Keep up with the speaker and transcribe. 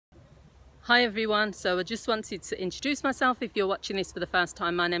Hi everyone, so I just wanted to introduce myself if you're watching this for the first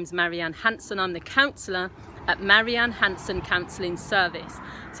time. My name is Marianne Hanson. I'm the counsellor at Marianne Hanson Counselling Service.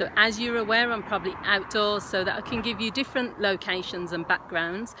 So as you're aware, I'm probably outdoors so that I can give you different locations and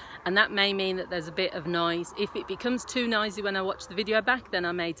backgrounds, and that may mean that there's a bit of noise. If it becomes too noisy when I watch the video back, then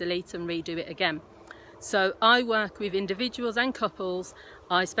I may delete and redo it again. So I work with individuals and couples.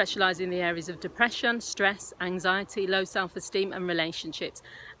 I specialise in the areas of depression, stress, anxiety, low self-esteem and relationships.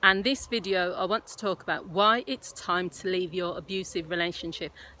 And this video I want to talk about why it's time to leave your abusive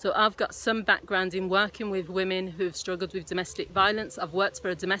relationship. So I've got some background in working with women who've struggled with domestic violence. I've worked for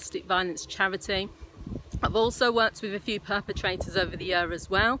a domestic violence charity. I've also worked with a few perpetrators over the year as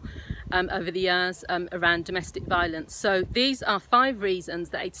well, around domestic violence. So these are 5 reasons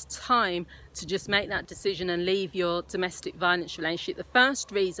that it's time to just make that decision and leave your domestic violence relationship. The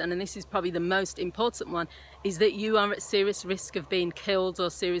first reason, and this is probably the most important one, is that you are at serious risk of being killed or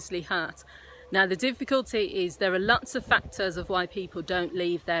seriously hurt. Now the difficulty is there are lots of factors of why people don't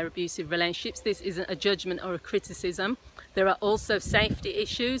leave their abusive relationships. This isn't a judgment or a criticism. There are also safety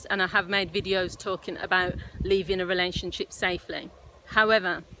issues, and I have made videos talking about leaving a relationship safely.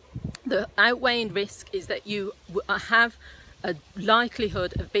 However, the outweighing risk is that you have a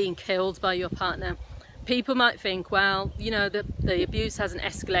likelihood of being killed by your partner. People might think, well, you know, the abuse hasn't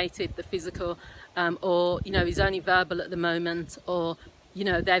escalated, the physical, or, you know, he's only verbal at the moment, or, you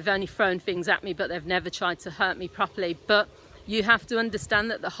know, they've only thrown things at me but they've never tried to hurt me properly. But you have to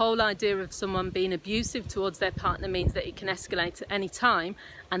understand that the whole idea of someone being abusive towards their partner means that it can escalate at any time,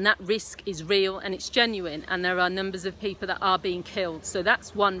 and that risk is real and it's genuine, and there are numbers of people that are being killed. So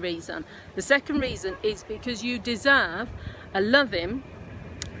that's one reason. The second reason is because you deserve a loving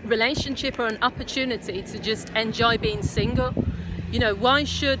relationship or an opportunity to just enjoy being single. You know, why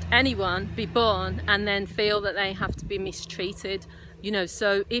should anyone be born and then feel that they have to be mistreated? You know,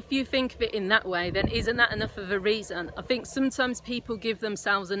 so if you think of it in that way, then isn't that enough of a reason? I think sometimes people give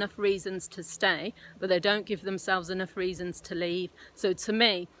themselves enough reasons to stay, but they don't give themselves enough reasons to leave. So to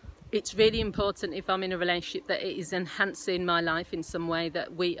me, it's really important, if I'm in a relationship, that it is enhancing my life in some way,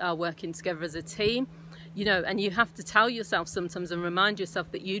 that we are working together as a team. You know, and you have to tell yourself sometimes and remind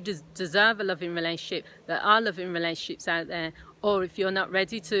yourself that you deserve a loving relationship. There are loving relationships out there. Or if you're not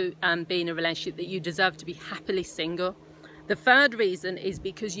ready to be in a relationship, that you deserve to be happily single. The third reason is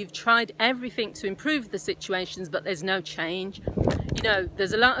because you've tried everything to improve the situations, but there's no change. You know,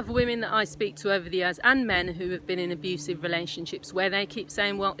 there's a lot of women that I speak to over the years, and men who have been in abusive relationships, where they keep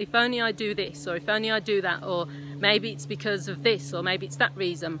saying, well, if only I do this, or if only I do that, or maybe it's because of this, or maybe it's that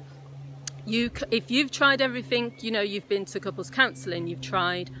reason. If you've tried everything, you know, you've been to couples counselling, you've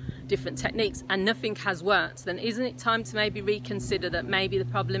tried different techniques and nothing has worked, then isn't it time to maybe reconsider that maybe the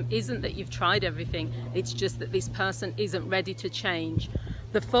problem isn't that you've tried everything, it's just that this person isn't ready to change.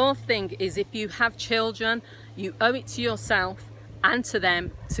 The fourth thing is, if you have children, you owe it to yourself and to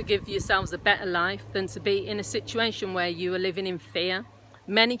them to give yourselves a better life than to be in a situation where you are living in fear.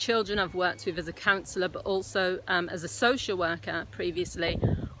 Many children I've worked with as a counsellor, but also as a social worker previously,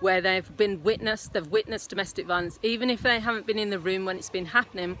 where they've witnessed domestic violence. Even if they haven't been in the room when it's been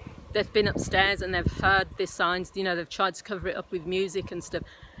happening, they've been upstairs and they've heard the signs, you know, they've tried to cover it up with music and stuff.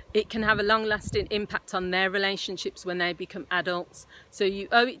 It can have a long-lasting impact on their relationships when they become adults. So you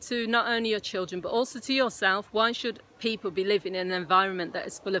owe it to not only your children, but also to yourself. Why should people be living in an environment that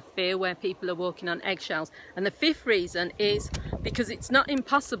is full of fear, where people are walking on eggshells? And the fifth reason is because it's not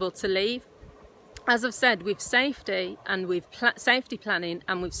impossible to leave. As I've said, with safety and with safety planning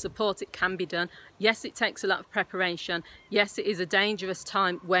and with support, it can be done. Yes, it takes a lot of preparation. Yes, it is a dangerous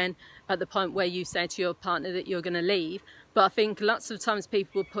time when, at the point where you say to your partner that you're going to leave. But I think lots of times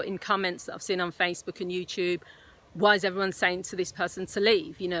people will put in comments that I've seen on Facebook and YouTube, why is everyone saying to this person to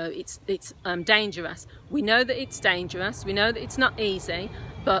leave? You know, it's dangerous. We know that it's dangerous. We know that it's not easy,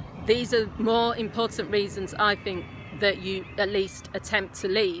 but these are more important reasons, I think, that you at least attempt to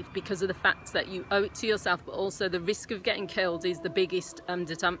leave, because of the fact that you owe it to yourself, but also the risk of getting killed is the biggest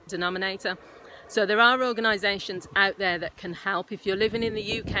denominator. So there are organisations out there that can help. If you're living in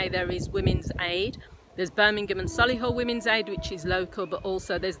the UK, there is Women's Aid. There's Birmingham and Solihull Women's Aid, which is local, but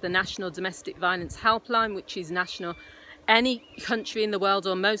also there's the National Domestic Violence Helpline, which is national. Any country in the world,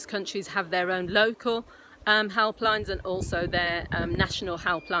 or most countries, have their own local helplines and also their national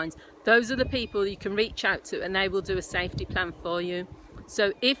helplines. Those are the people you can reach out to, and they will do a safety plan for you.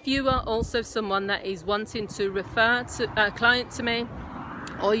 So if you are also someone that is wanting to refer a client to me,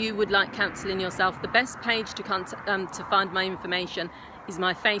 or you would like counselling yourself, the best page to find my information is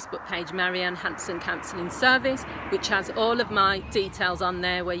my Facebook page, Marianne Hanson Counselling Service, which has all of my details on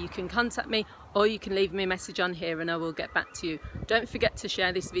there, where you can contact me, or you can leave me a message on here and I will get back to you. Don't forget to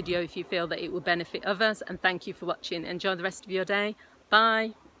share this video if you feel that it will benefit others, and thank you for watching. Enjoy the rest of your day.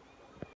 Bye.